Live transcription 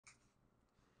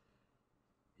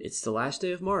It's the last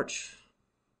day of March.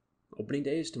 Opening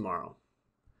day is tomorrow.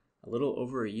 A little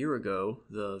over a year ago,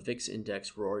 the VIX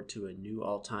index roared to a new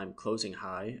all-time closing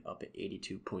high, up at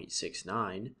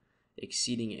 82.69,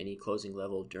 exceeding any closing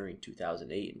level during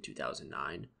 2008 and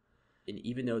 2009. And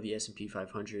even though the S&P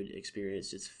 500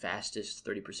 experienced its fastest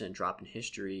 30% drop in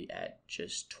history at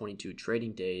just 22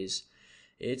 trading days,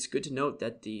 it's good to note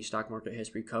that the stock market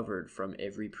has recovered from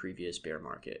every previous bear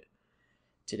market.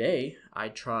 Today, I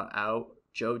trot out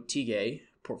Joe Tigay,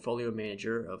 portfolio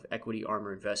manager of Equity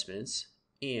Armor Investments,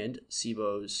 and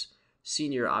Cboe's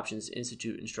Senior Options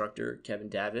Institute instructor, Kevin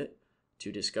Davitt,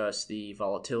 to discuss the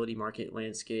volatility market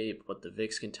landscape, what the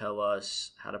VIX can tell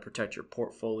us, how to protect your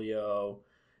portfolio,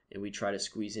 and we try to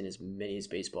squeeze in as many as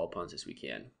baseball puns as we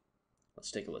can.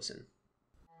 Let's take a listen.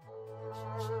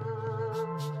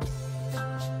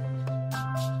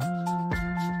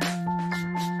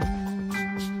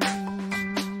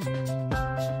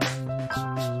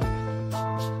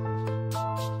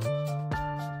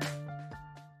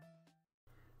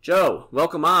 Joe,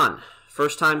 welcome on.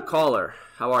 First time caller.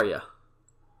 How are you?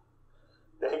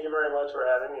 Thank you very much for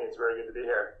having me. It's very good to be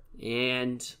here.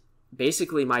 And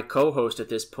basically my co-host at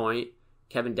this point,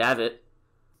 Kevin Davitt.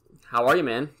 How are you,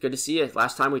 man? Good to see you.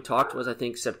 Last time we talked was, I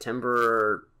think,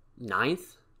 September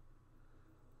 9th.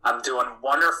 I'm doing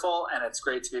wonderful, and it's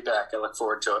great to be back. I look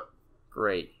forward to it.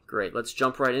 Great. Let's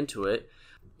jump right into it.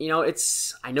 I know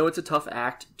it's a tough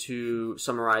act to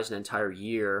summarize an entire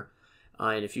year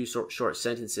in a few short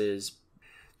sentences.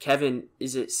 Kevin,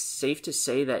 is it safe to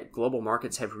say that global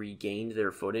markets have regained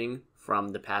their footing from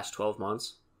the past 12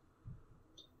 months?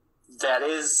 That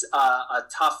is a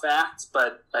tough act,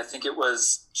 but I think it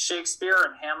was Shakespeare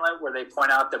and Hamlet where they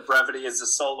point out that brevity is the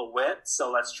soul of wit,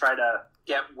 so let's try to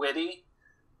get witty.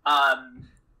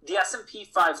 The S&P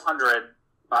 500,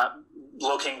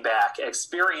 looking back,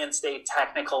 experienced a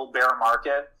technical bear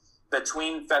market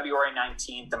between February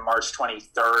 19th and March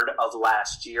 23rd of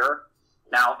last year.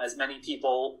 Now, as many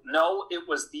people know, it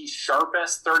was the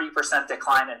sharpest 30%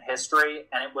 decline in history,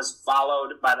 and it was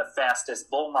followed by the fastest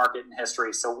bull market in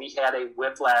history. So we had a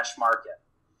whiplash market.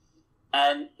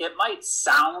 And it might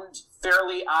sound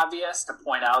fairly obvious to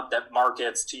point out that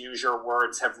markets, to use your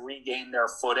words, have regained their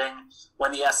footing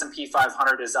when the S&P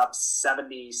 500 is up 77%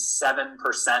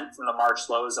 from the March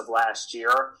lows of last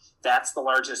year. That's the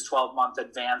largest 12-month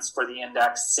advance for the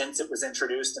index since it was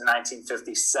introduced in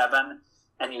 1957.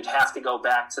 And you'd have to go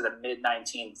back to the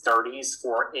mid-1930s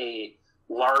for a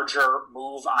larger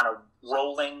move on a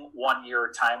rolling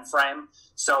one-year time frame.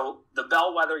 So the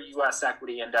bellwether U.S.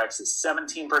 equity index is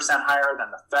 17% higher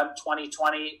than the Feb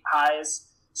 2020 highs.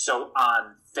 So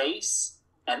on face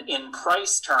and in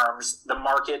price terms, the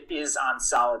market is on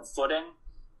solid footing.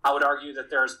 I would argue that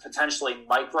there's potentially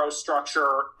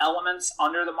microstructure elements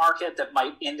under the market that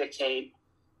might indicate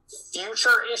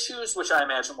future issues, which I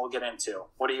imagine we'll get into.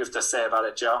 What do you have to say about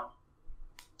it, Joe?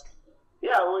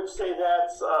 Yeah, I would say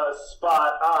that's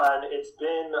spot on. It's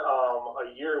been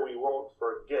a year we won't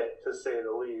forget, to say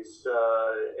the least.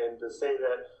 And to say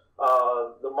that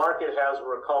the market has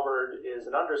recovered is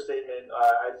an understatement.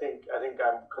 I think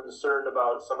I'm concerned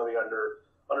about some of the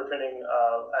underpinning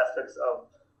aspects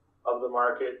of the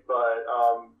market, but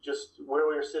just where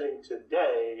we're sitting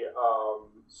today,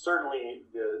 certainly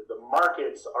the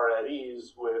markets are at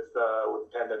ease with the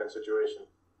pandemic situation.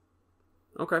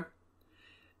 Okay.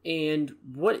 And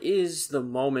what is the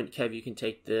moment, Kev, you can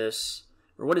take this,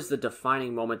 or what is the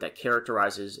defining moment that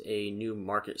characterizes a new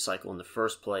market cycle in the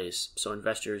first place so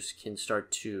investors can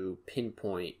start to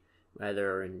pinpoint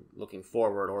whether in looking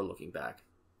forward or looking back?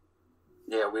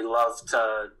 Yeah, we love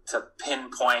to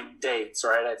pinpoint dates,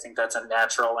 right? I think that's a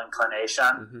natural inclination.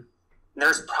 Mm-hmm.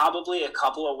 There's probably a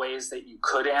couple of ways that you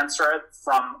could answer it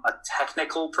from a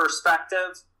technical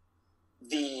perspective.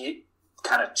 The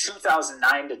kind of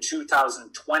 2009 to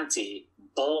 2020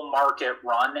 bull market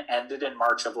run ended in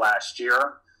March of last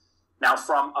year. Now,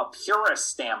 from a purist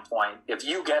standpoint, if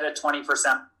you get a 20%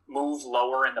 move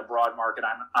lower in the broad market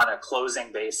on a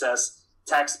closing basis,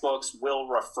 textbooks will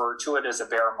refer to it as a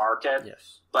bear market.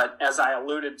 Yes. But as I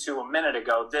alluded to a minute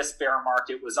ago, this bear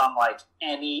market was unlike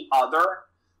any other.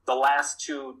 The last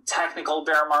two technical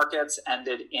bear markets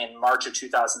ended in March of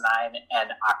 2009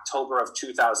 and October of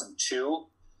 2002.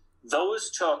 Those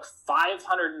took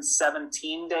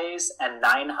 517 days and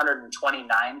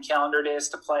 929 calendar days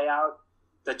to play out.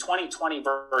 The 2020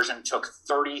 version took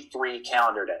 33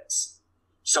 calendar days.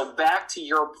 So back to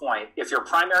your point, if your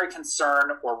primary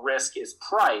concern or risk is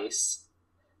price,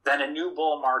 then a new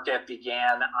bull market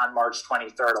began on March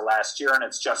 23rd of last year, and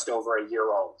it's just over a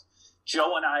year old.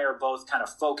 Joe and I are both kind of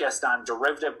focused on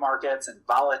derivative markets and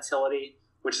volatility,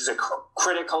 which is a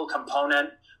critical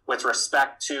component with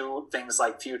respect to things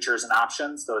like futures and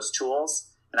options, those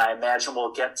tools. And I imagine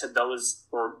we'll get to those,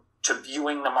 or to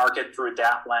viewing the market through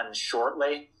that lens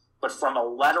shortly. But from a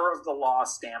letter of the law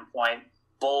standpoint,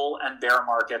 bull and bear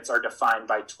markets are defined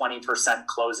by 20%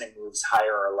 closing moves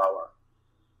higher or lower.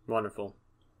 Wonderful.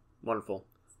 Wonderful.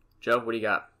 Joe, what do you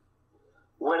got?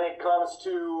 When it comes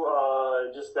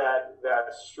to just that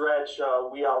stretch,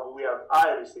 I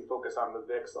obviously focus on the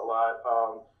VIX a lot,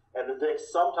 and the VIX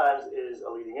sometimes is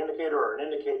a leading indicator or an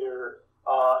indicator,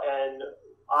 and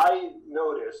I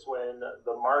noticed when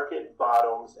the market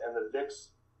bottoms and the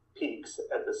VIX peaks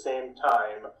at the same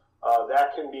time,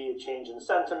 that can be a change in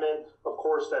sentiment. Of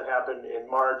course, that happened in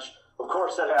March. Of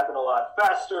course, that happened a lot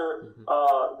faster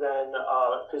than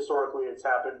historically it's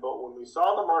happened. But when we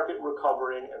saw the market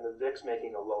recovering and the VIX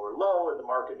making a lower low and the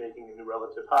market making a new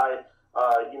relative high,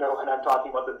 and I'm talking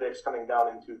about the VIX coming down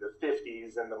into the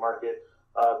 50s and the market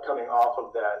coming off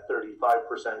of that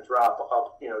 35% drop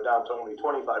up, down to only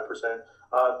 25%,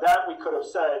 that we could have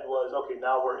said was, okay,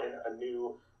 now we're in a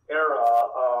new era.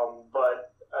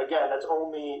 But again,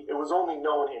 it was only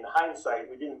known in hindsight.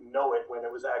 We didn't know it when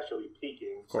it was actually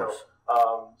peaking.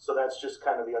 So that's just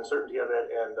kind of the uncertainty of it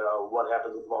and what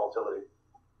happens with volatility.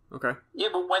 Okay. Yeah,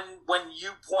 but when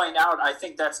you point out, I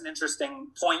think that's an interesting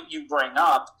point you bring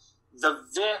up. The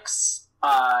VIX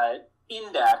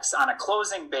index on a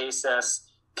closing basis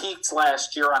peaked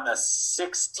last year on the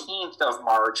 16th of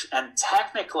March, and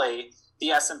technically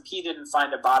the S&P didn't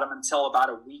find a bottom until about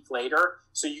a week later.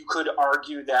 So you could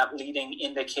argue that leading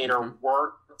indicator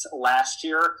worked last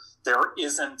year. There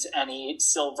isn't any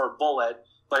silver bullet,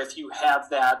 but if you have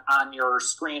that on your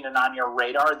screen and on your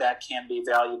radar, that can be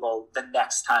valuable the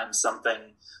next time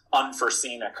something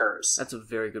unforeseen occurs. That's a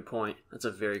very good point.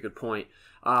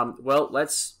 Well,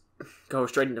 let's go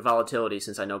straight into volatility,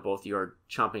 since I know both of you are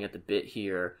chomping at the bit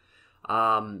here.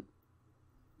 The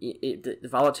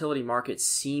volatility markets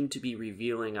seem to be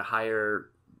revealing a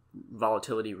higher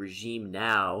volatility regime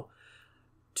now.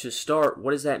 To start,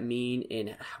 what does that mean,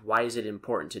 and why is it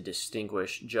important to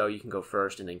distinguish? Joe, you can go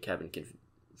first, and then Kevin can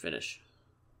finish.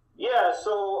 Yeah,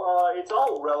 so it's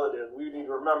all relative. We need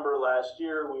to remember last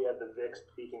year we had the VIX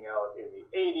peaking out in the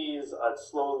 80s. It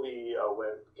slowly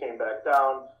came back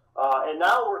down. And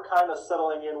now we're kind of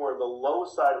settling in where the low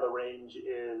side of the range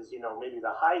is, maybe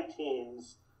the high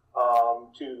teens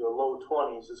to the low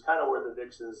 20s is kind of where the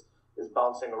VIX is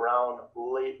bouncing around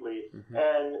lately.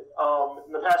 And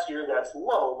in the past year, that's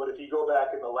low. But if you go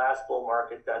back in the last bull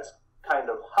market, that's kind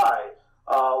of high.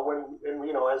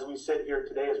 As we sit here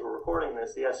today, as we're recording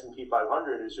this, the S&P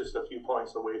 500 is just a few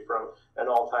points away from an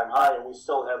all-time high, and we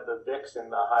still have the VIX in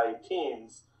the high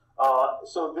teens.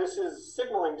 So this is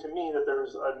signaling to me that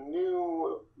there's a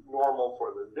new normal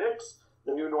for the VIX.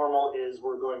 The new normal is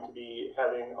we're going to be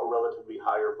having a relatively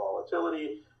higher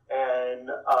volatility. And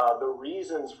the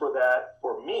reasons for that,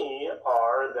 for me,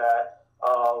 are that,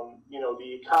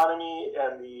 the economy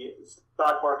and the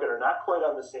stock market are not quite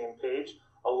on the same page.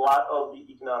 A lot of the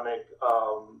economic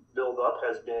buildup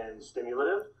has been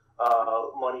stimulative.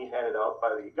 Money handed out by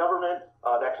the government.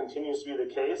 That continues to be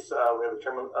the case. We have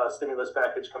a stimulus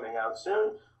package coming out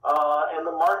soon. And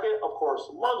the market, of course,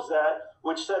 loves that,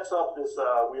 which sets up this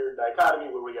weird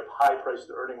dichotomy where we have high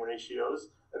price-to-earning ratios.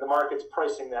 And the market's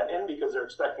pricing that in because they're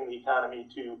expecting the economy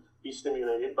to be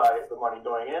stimulated by the money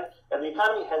going in. And the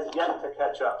economy has yet to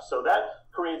catch up. So that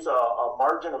creates a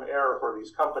margin of error for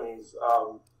these companies,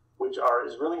 which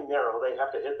is really narrow. They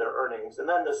have to hit their earnings. And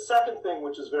then the second thing,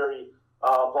 which is very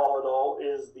volatile,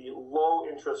 is the low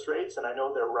interest rates, and I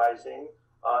know they're rising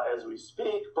as we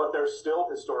speak, but they're still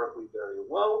historically very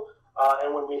low.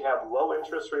 And when we have low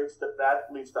interest rates, that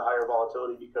leads to higher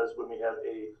volatility, because when we have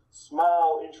a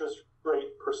small interest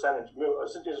rate percentage move,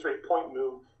 interest rate point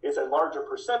move, it's a larger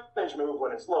percentage move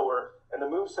when it's lower, and the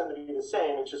moves tend to be the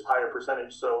same. It's just higher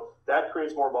percentage, so that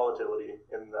creates more volatility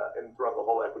throughout the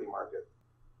whole equity market.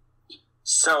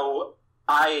 So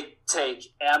I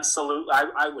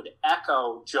would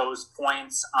echo Joe's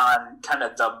points on kind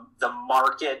of the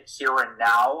market here and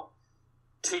now.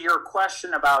 To your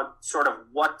question about sort of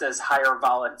what does higher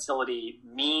volatility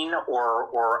mean,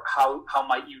 or how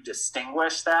might you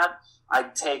distinguish that,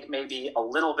 I'd take maybe a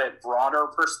little bit broader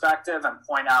perspective and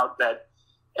point out that,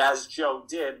 as Joe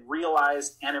did,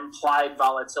 realized and implied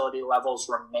volatility levels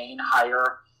remain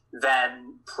higher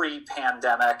than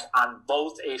pre-pandemic on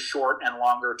both a short and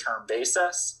longer term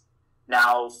basis.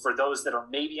 Now, for those that are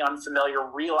maybe unfamiliar,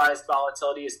 realized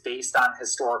volatility is based on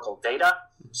historical data.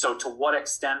 So to what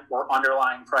extent were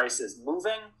underlying prices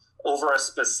moving over a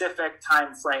specific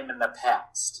time frame in the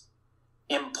past?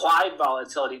 Implied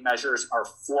volatility measures are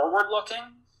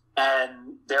forward-looking,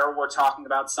 And there we're talking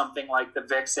about something like the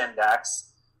VIX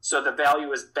index. So the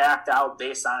value is backed out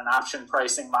based on an option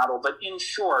pricing model. But in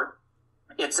short,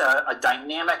 it's a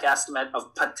dynamic estimate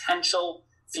of potential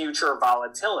future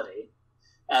volatility.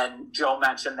 And Joe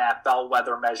mentioned that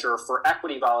bellwether measure for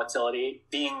equity volatility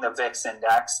being the VIX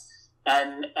index.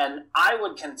 And I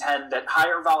would contend that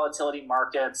higher volatility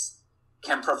markets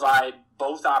can provide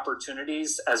both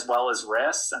opportunities as well as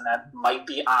risks. And that might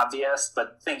be obvious,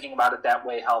 but thinking about it that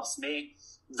way helps me.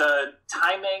 The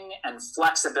timing and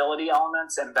flexibility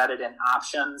elements embedded in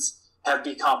options have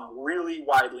become really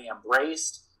widely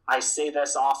embraced. I say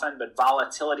this often, but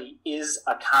volatility is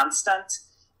a constant.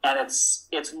 And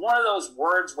it's one of those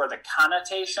words where the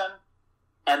connotation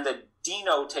and the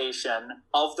denotation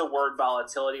of the word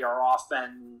volatility are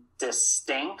often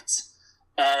distinct,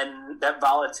 and that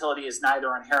volatility is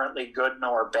neither inherently good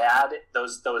nor bad.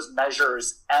 Those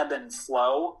measures ebb and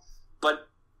flow. But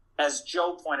as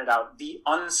Joe pointed out, the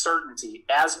uncertainty,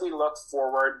 as we look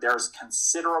forward, there's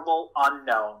considerable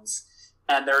unknowns,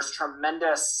 and there's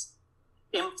tremendous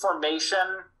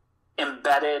information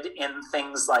embedded in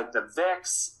things like the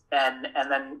VIX, and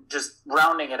then just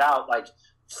rounding it out, like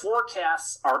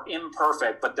forecasts are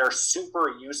imperfect, but they're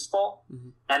super useful,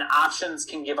 and options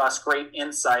can give us great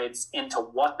insights into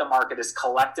what the market is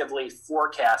collectively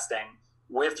forecasting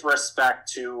with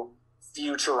respect to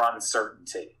future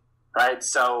uncertainty, right?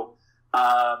 So,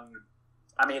 I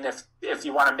mean, if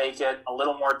you want to make it a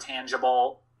little more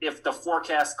tangible, if the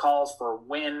forecast calls for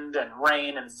wind and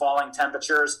rain and falling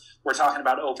temperatures, we're talking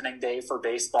about opening day for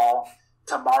baseball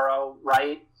tomorrow,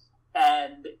 right?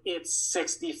 And it's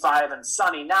 65 and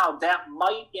sunny now, that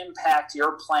might impact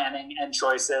your planning and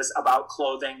choices about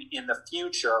clothing in the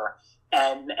future.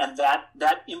 And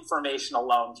that information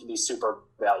alone can be super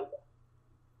valuable.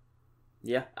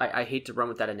 Yeah, I hate to run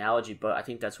with that analogy, but I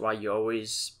think that's why you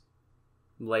always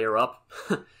layer up.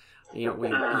 You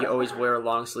always wear a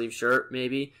long sleeve shirt,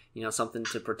 maybe, something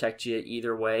to protect you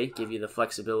either way, give you the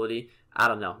flexibility. I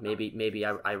don't know. Maybe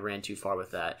I ran too far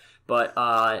with that. But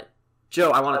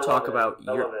Joe, I want to talk about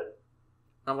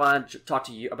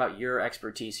to you about your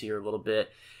expertise here a little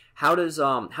bit. How does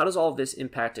all of this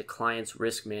impact a client's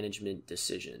risk management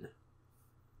decision?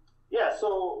 Yeah,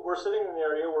 so we're sitting in the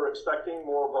area, we're expecting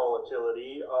more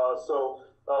volatility. So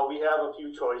we have a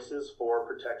few choices for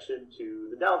protection to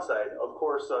the downside. Of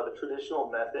course, the traditional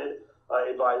method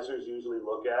advisors usually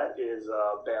look at is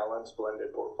a balanced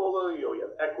blended portfolio. You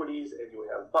have equities and you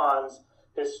have bonds.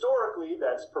 Historically,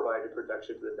 that's provided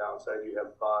protection to the downside. You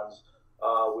have bonds,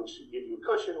 which give you a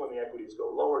cushion when the equities go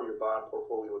lower. Your bond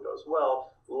portfolio does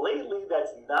well. Lately,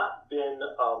 that's not been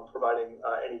providing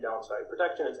any downside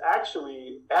protection. It's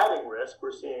actually adding risk.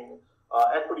 We're seeing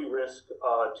equity risk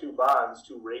to bonds,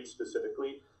 to rates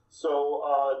specifically.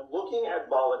 So looking at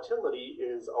volatility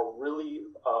is a really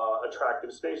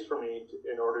attractive space for me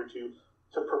in order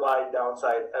to provide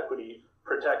downside equity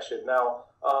protection. Now,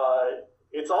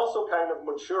 it's also kind of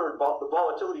matured. The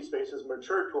volatility space has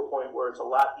matured to a point where it's a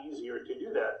lot easier to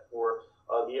do that for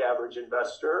the average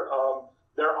investor.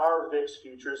 There are VIX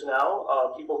futures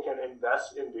now. People can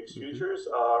invest in VIX futures,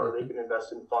 or they can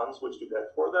invest in funds which do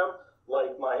that for them,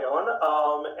 like my own.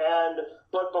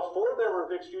 But before there were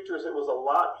VIX futures, it was a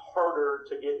lot harder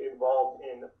to get involved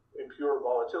in pure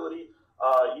volatility.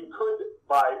 You could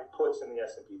buy puts in the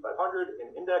S&P 500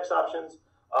 and index options.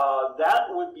 That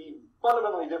would be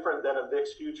fundamentally different than a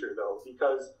VIX future, though,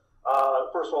 because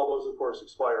first of all, those of course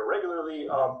expire regularly.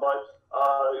 But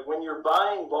when you're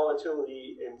buying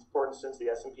volatility in, for instance, the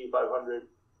S&P 500,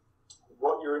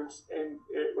 what you're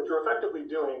effectively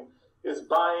doing is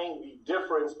buying the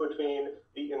difference between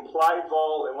the implied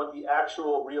vol and what the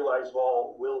actual realized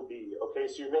vol will be. Okay,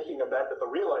 so you're making a bet that the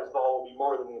realized vol will be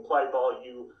more than the implied vol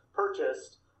you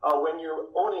purchased. When you're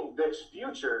owning VIX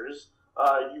futures,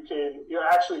 you're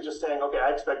actually just saying, okay,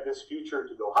 I expect this future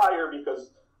to go higher because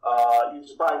you're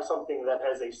just buying something that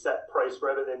has a set price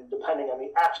rather than depending on the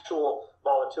actual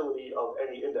volatility of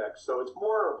any index. So it's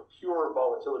more of a pure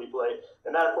volatility play.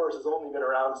 And that, of course, has only been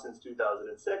around since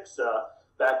 2006.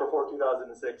 Back before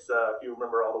 2006, if you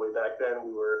remember all the way back then,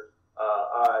 we were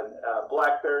on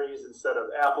Blackberries instead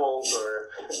of Apples. Or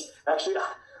actually,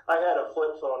 I had a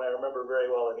flip phone. I remember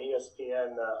very well, an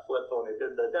ESPN flip phone. It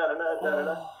did the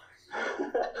da-da-da-da-da-da.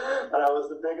 And I was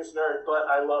the biggest nerd, but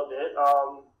I loved it.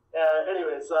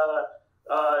 Anyways,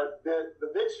 the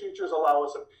VIX futures allow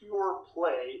us a pure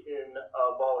play in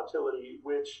volatility,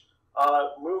 which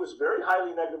moves very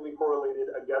highly negatively correlated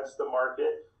against the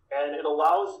market. And it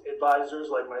allows advisors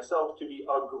like myself to be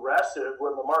aggressive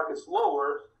when the market's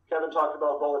lower. Kevin talked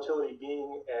about volatility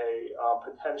being a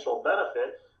potential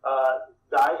benefit.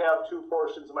 I have two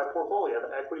portions of my portfolio. I have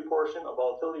an equity portion, a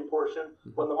volatility portion.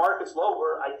 When the market's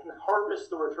lower, I can harvest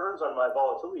the returns on my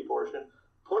volatility portion,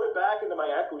 put it back into my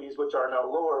equities, which are now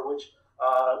lower, which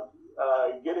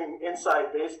getting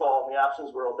inside baseball in the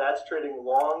options world, that's trading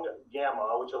long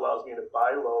gamma, which allows me to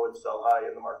buy low and sell high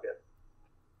in the market.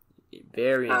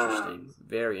 Very interesting.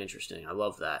 Very interesting. I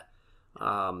love that.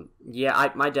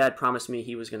 My dad promised me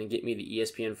he was going to get me the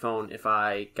ESPN phone if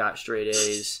I got straight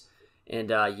A's.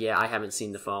 And I haven't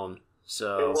seen the phone.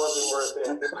 So it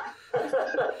wasn't worth it.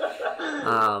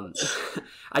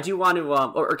 I do want to,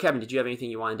 or Kevin, did you have anything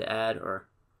you wanted to add? Or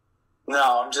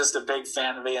no, I'm just a big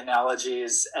fan of the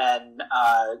analogies, and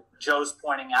Joe's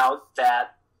pointing out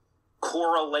that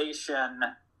correlation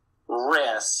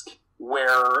risk,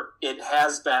 where it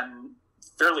has been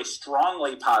fairly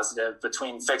strongly positive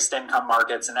between fixed income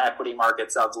markets and equity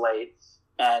markets of late,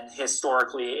 and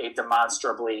historically a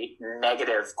demonstrably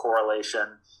negative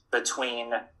correlation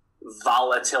between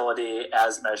volatility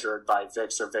as measured by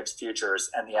VIX or VIX futures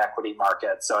and the equity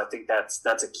market. So I think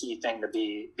that's a key thing to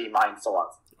be mindful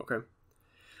of. Okay.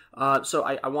 So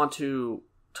I want to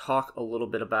talk a little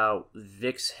bit about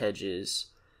VIX hedges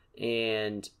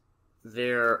and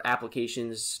their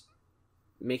applications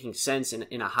making sense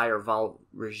in a higher vol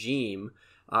regime.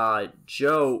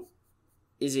 Joe,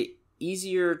 is it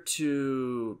easier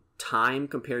to time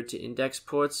compared to index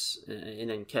puts? And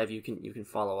then Kev, you can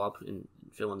follow up and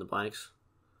fill in the blanks.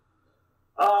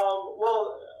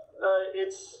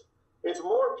 It's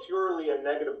more purely a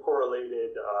negative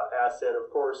correlated asset. Of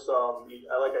course,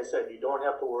 like I said, you don't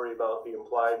have to worry about the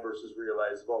implied versus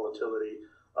realized volatility.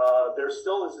 There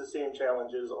still is the same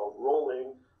challenges of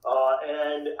rolling.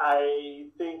 And I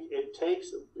think in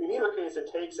either case, it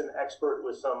takes an expert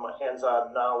with some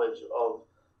hands-on knowledge of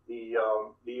the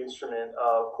instrument.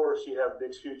 Of course, you have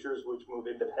VIX futures, which move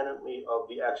independently of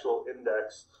the actual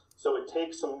index. So it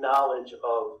takes some knowledge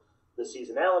of the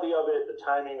seasonality of it, the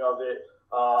timing of it.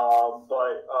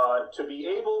 But to be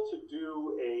able to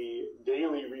do a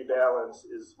daily rebalance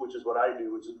which is what I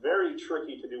do, which is very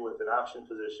tricky to do with an option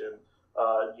position.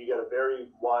 You get a very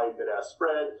wide bid-ask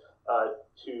spread.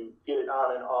 To get it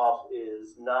on and off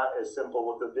is not as simple.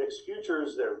 With the VIX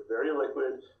futures, they're very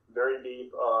liquid, very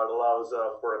deep. It allows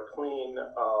for a clean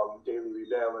daily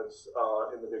rebalance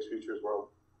in the VIX futures world.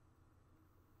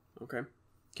 Okay.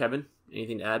 Kevin,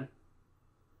 anything to add?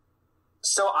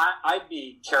 So I'd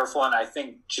be careful, and I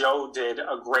think Joe did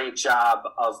a great job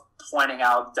of pointing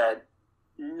out that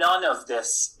none of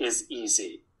this is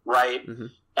easy, right? Mm-hmm.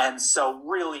 And so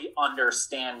really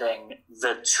understanding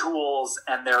the tools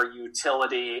and their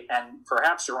utility and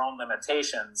perhaps your own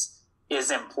limitations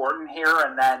is important here.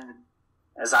 And then,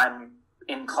 as I'm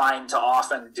inclined to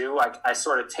often do, I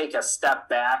sort of take a step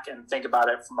back and think about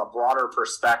it from a broader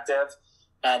perspective.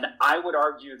 And I would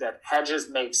argue that hedges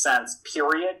make sense,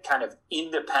 period, kind of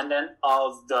independent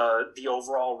of the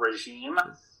overall regime.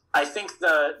 I think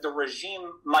the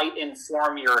regime might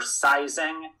inform your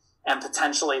sizing and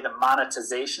potentially the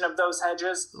monetization of those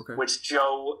hedges, okay, which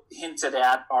Joe hinted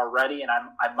at already, and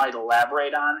I might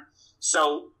elaborate on.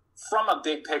 So from a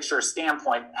big picture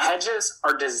standpoint, hedges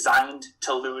are designed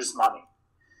to lose money.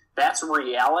 That's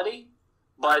reality,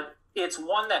 but it's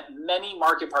one that many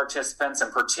market participants,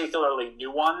 and particularly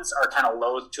new ones, are kind of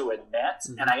loath to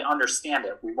admit, and I understand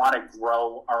it. We want to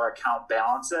grow our account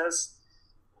balances.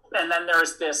 And then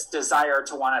there's this desire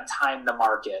to want to time the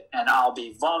market. And I'll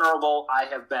be vulnerable. I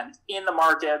have been in the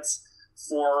markets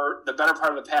for the better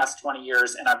part of the past 20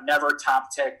 years, and I've never top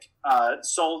tick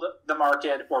sold the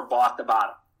market or bought the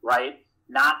bottom, right?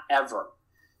 Not ever.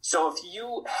 So if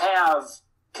you have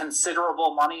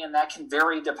considerable money, and that can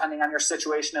vary depending on your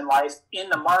situation in life, in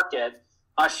the market,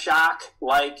 a shock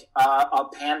like a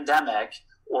pandemic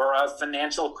or a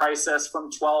financial crisis from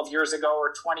 12 years ago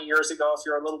or 20 years ago, if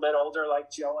you're a little bit older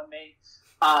like Joe and me,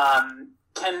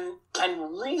 can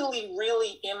really,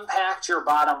 really impact your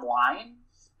bottom line.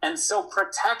 And so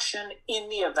protection in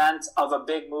the event of a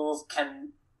big move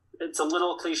can, it's a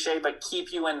little cliche, but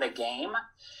keep you in the game.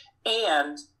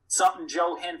 And something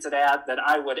Joe hinted at that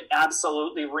I would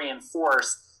absolutely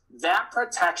reinforce, that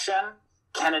protection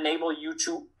can enable you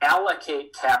to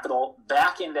allocate capital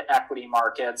back into equity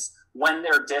markets when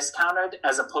they're discounted,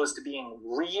 as opposed to being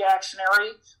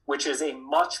reactionary, which is a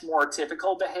much more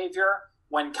typical behavior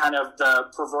when kind of the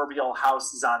proverbial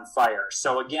house is on fire.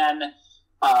 So again,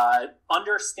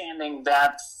 understanding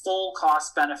that full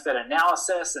cost benefit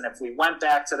analysis, and if we went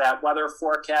back to that weather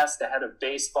forecast ahead of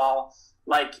baseball,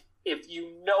 like if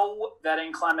you know that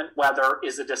inclement weather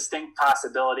is a distinct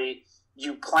possibility,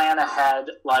 you plan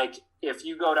ahead. Like if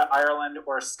you go to Ireland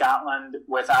or Scotland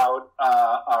without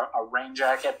a rain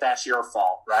jacket, that's your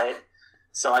fault, right?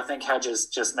 So I think hedges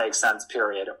just make sense,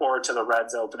 period. Or to the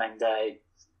Reds opening day,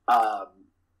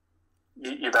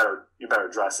 you better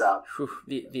dress up. Whew,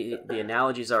 the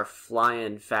analogies are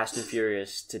flying fast and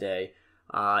furious today.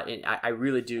 And I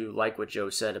really do like what Joe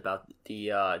said about the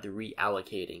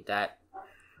reallocating. That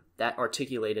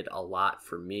articulated a lot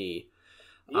for me.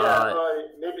 Yeah,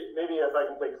 maybe if I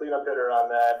can play cleanup hitter on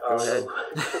that. Go ahead.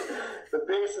 The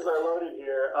bases are loaded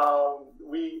here.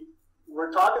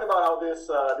 We're talking about how this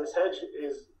hedge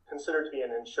is considered to be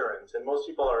an insurance, and most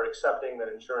people are accepting that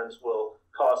insurance will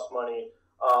cost money.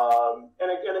 And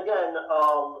again,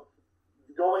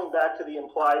 going back to the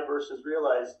implied versus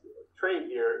realized trade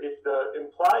here, if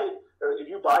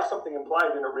you buy something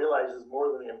implied and it realizes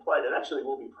more than the implied, it actually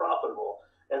will be profitable.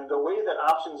 And the way that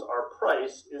options are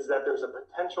priced is that there's a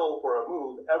potential for a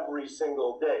move every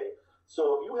single day.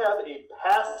 So if you have a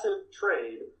passive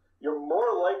trade, you're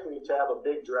more likely to have a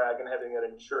big drag and having that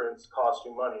insurance cost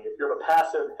you money. If you have a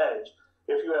passive hedge,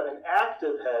 if you have an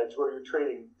active hedge where you're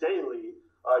trading daily,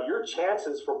 your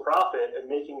chances for profit and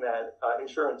making that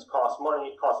insurance cost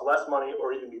less money,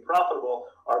 or even be profitable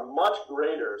are much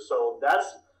greater. So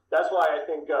that's why I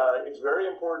think it's very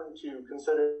important to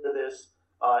consider this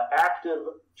active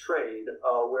trade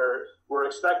where we're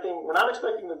not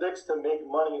expecting the VIX to make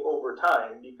money over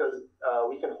time, because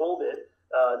we can hold it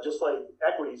just like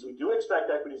equities. We do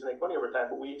expect equities to make money over time,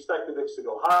 but we expect the VIX to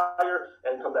go higher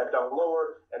and come back down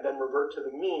lower and then revert to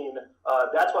the mean.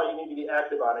 That's why you need to be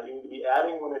active on it. You need to be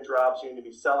adding when it drops. You need to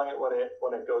be selling it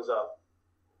when it goes up.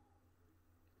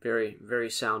 Very, very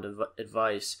sound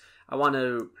advice. I want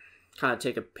to kind of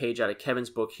take a page out of Kevin's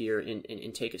book here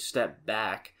and take a step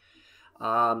back.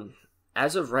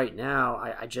 As of right now,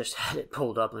 I just had it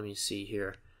pulled up. Let me see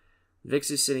here.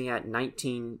 VIX is sitting at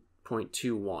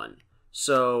 19.21.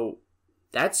 So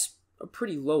that's a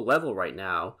pretty low level right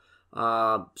now.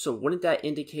 So wouldn't that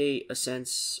indicate a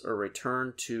sense or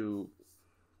return to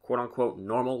quote unquote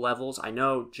normal levels? I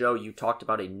know, Joe, you talked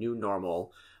about a new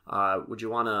normal. Would you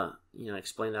want to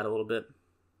explain that a little bit?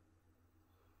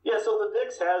 Yeah, so the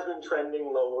VIX has been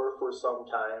trending lower for some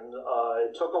time.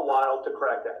 It took a while to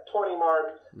crack that 20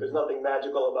 mark. There's nothing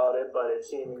magical about it, but it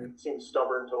seems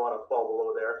stubborn to want to fall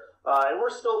below there. And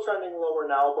we're still trending lower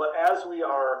now, but as we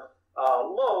are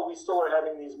low, we still are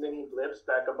having these mini blips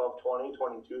back above 20,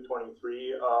 22,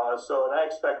 23. And I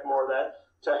expect more of that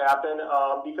to happen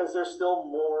because there's still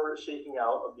more shaking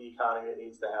out of the economy that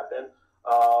needs to happen.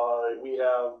 We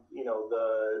have,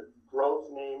 the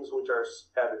growth names, which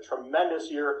had a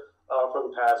tremendous year for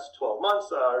the past 12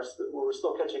 months. We're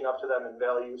still catching up to them in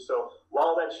value. So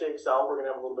while that shakes out, we're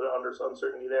going to have a little bit of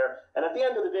uncertainty there. And at the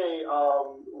end of the day,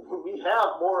 we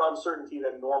have more uncertainty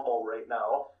than normal right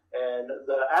now. And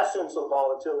the essence of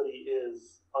volatility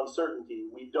is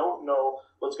uncertainty. We don't know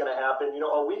what's going to happen.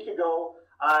 A week ago,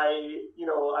 I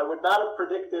would not have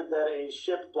predicted that a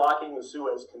ship blocking the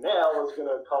Suez Canal was going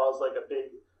to cause like a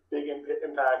big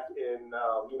impact in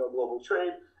global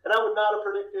trade, and I would not have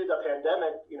predicted a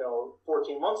pandemic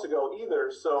 14 months ago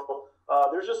either. So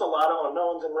there's just a lot of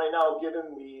unknowns, and right now,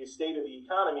 given the state of the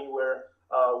economy, where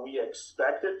we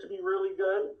expect it to be really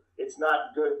good, it's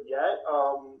not good yet.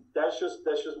 That's just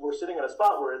we're sitting in a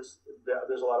spot where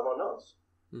there's a lot of unknowns.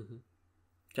 Mm-hmm.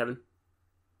 Kevin?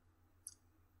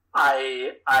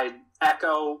 I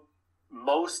echo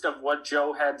most of what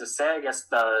Joe had to say. I guess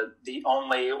the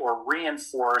only, or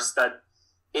reinforce that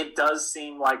it does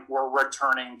seem like we're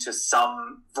returning to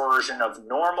some version of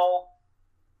normal.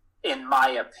 In my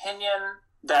opinion,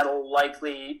 that'll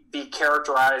likely be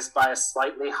characterized by a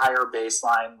slightly higher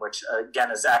baseline, which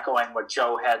again is echoing what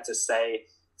Joe had to say.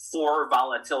 For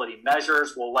volatility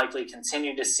measures, we'll likely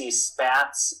continue to see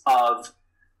spats of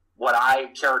what I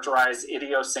characterize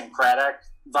idiosyncratic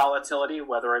volatility,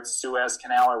 whether it's Suez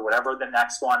Canal or whatever the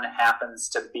next one happens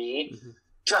to be,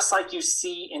 just like you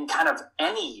see in kind of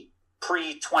any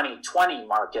pre-2020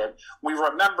 market. We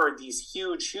remember these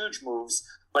huge moves,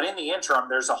 but in the interim,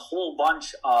 there's a whole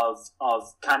bunch of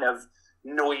kind of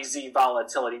noisy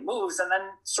volatility moves, and then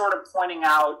sort of pointing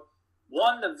out,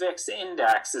 one, the VIX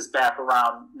index is back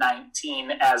around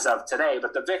 19 as of today,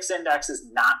 but the VIX index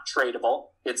is not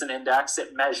tradable. It's an index,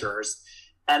 it measures.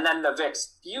 And then the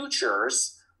VIX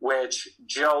futures, which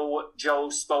Joe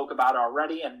spoke about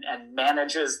already and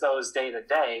manages those day to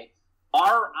day,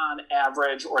 are on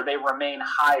average, or they remain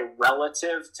high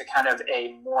relative to kind of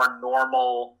a more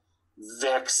normal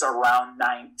VIX around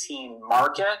 19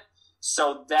 market.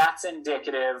 So that's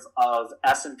indicative of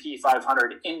S&P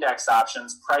 500 index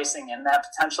options pricing in that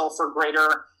potential for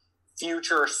greater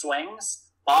future swings.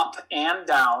 Up and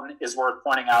down is worth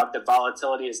pointing out that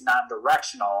volatility is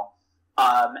non-directional.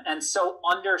 And so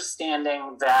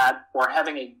understanding that, or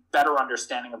having a better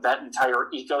understanding of that entire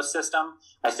ecosystem,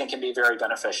 I think can be very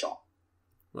beneficial.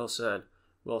 Well said.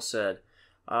 Well said.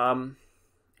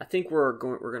 I think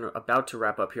we're about to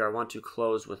wrap up here. I want to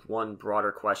close with one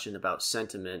broader question about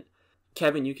sentiment.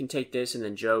 Kevin, you can take this, and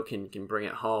then Joe can bring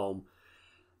it home.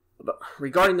 But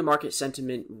regarding the market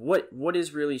sentiment, what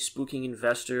is really spooking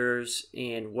investors,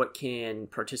 and what can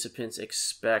participants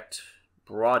expect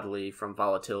broadly from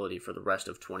volatility for the rest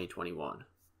of 2021?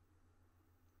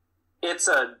 It's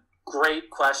a great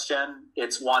question.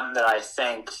 It's one that I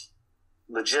think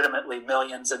legitimately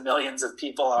millions and millions of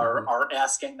people are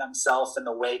asking themselves in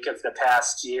the wake of the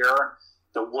past year,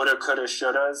 the woulda, coulda,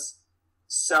 shouldas.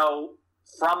 So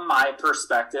from my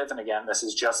perspective, and again, this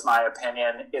is just my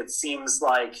opinion, it seems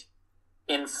like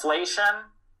inflation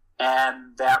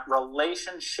and that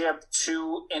relationship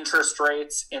to interest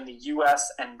rates in the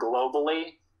U.S. and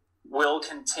globally will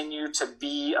continue to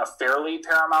be a fairly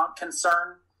paramount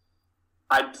concern.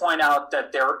 I'd point out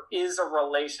that there is a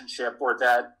relationship where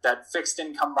that fixed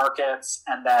income markets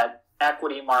and that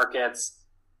equity markets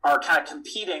are kind of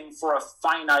competing for a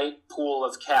finite pool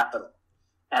of capital.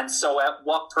 And so at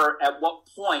what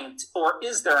point, or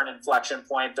is there an inflection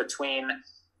point between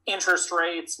interest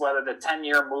rates, whether the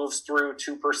 10-year moves through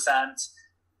 2%,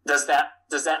 does that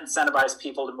incentivize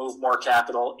people to move more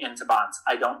capital into bonds?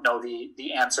 I don't know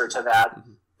the answer to that,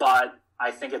 but I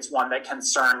think it's one that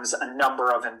concerns a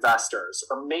number of investors.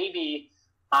 Or maybe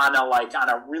on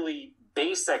a really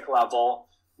basic level,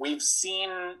 we've seen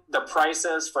the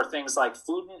prices for things like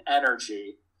food and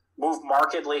energy move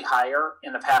markedly higher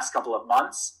in the past couple of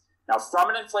months. Now,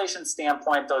 from an inflation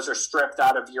standpoint, those are stripped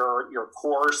out of your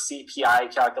core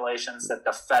CPI calculations that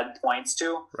the Fed points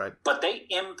to. Right. But they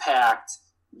impact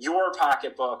your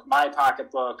pocketbook, my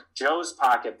pocketbook, Joe's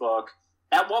pocketbook.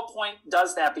 At what point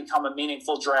does that become a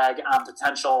meaningful drag on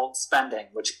potential spending,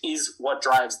 which is what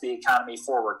drives the economy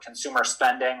forward? Consumer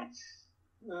spending,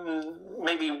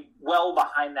 maybe well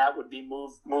behind that would be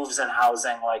moves in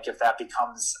housing, like if that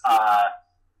becomes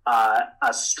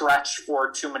a stretch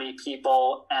for too many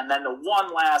people. And then the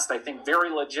one last, I think, very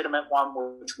legitimate one,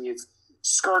 which we've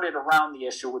skirted around the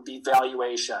issue, would be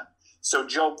valuation. So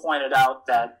Joe pointed out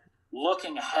that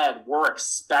looking ahead, we're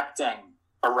expecting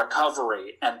a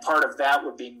recovery, and part of that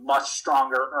would be much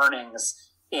stronger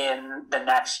earnings in the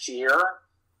next year.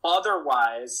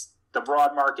 Otherwise, the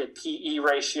broad market PE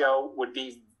ratio would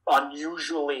be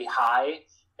unusually high,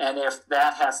 and if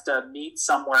that has to meet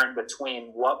somewhere in between,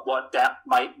 what that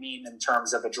might mean in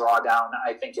terms of a drawdown,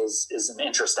 I think is an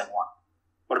interesting one.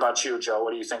 What about you, Joe?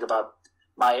 What do you think about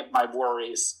my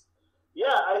worries? Yeah,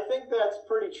 I think that's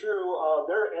pretty true.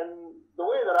 And the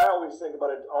way that I always think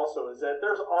about it also is that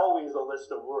there's always a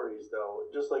list of worries, though,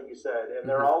 just like you said, and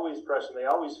they're always pressing. They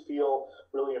always feel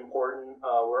really important.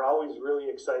 We're always really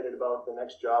excited about the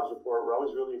next jobs report. We're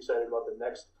always really excited about the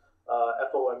next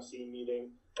FOMC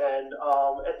meeting. And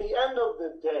at the end of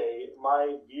the day,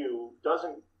 my view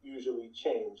doesn't usually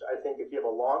change. I think if you have a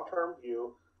long-term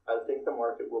view, I think the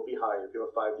market will be higher if you have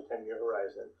a 5 to 10 year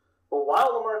horizon. But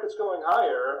while the market's going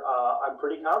higher, I'm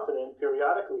pretty confident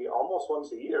periodically, almost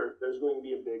once a year, there's going to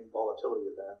be a big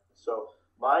volatility event. So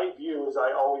my view is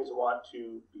I always want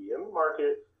to be in the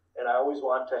market, and I always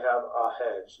want to have a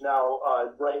hedge. Now,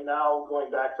 right now,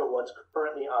 going back to what's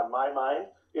currently on my mind,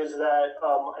 is that,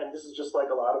 and this is just like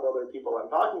a lot of other people I'm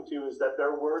talking to, is that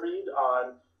they're worried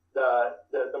on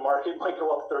the market might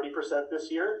go up 30% this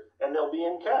year, and they'll be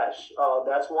in cash.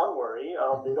 That's one worry.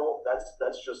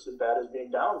 That's just as bad as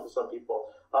being down to some people.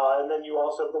 And then you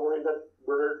also have the worry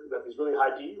that these really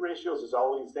high PE ratios is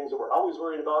all these things that we're always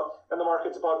worried about, and the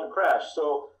market's about to crash.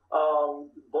 So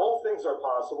both things are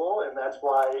possible, and that's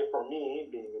why, for me,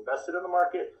 being invested in the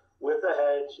market with a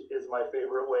hedge is my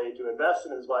favorite way to invest,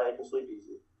 and is why I can sleep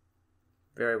easy.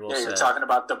 Very well said. You're talking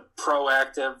about the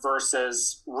proactive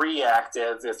versus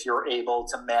reactive if you're able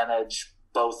to manage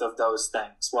both of those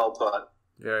things. Well put.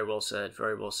 Very well said.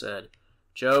 Very well said.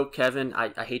 Joe, Kevin,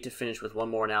 I hate to finish with one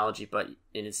more analogy, and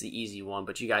it's the easy one,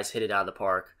 but you guys hit it out of the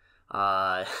park.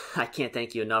 I can't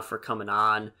thank you enough for coming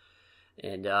on.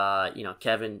 And,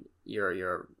 Kevin, you're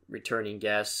a returning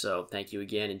guest, so thank you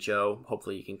again. And Joe,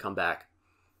 hopefully you can come back.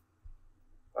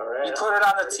 All right. You put it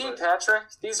on the tee, Patrick.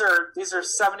 These are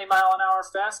 70-mile-an-hour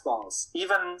fastballs.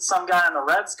 Even some guy on the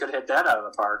Reds could hit that out of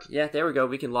the park. Yeah, there we go.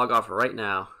 We can log off right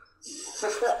now.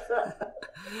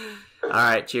 All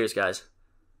right. Cheers, guys.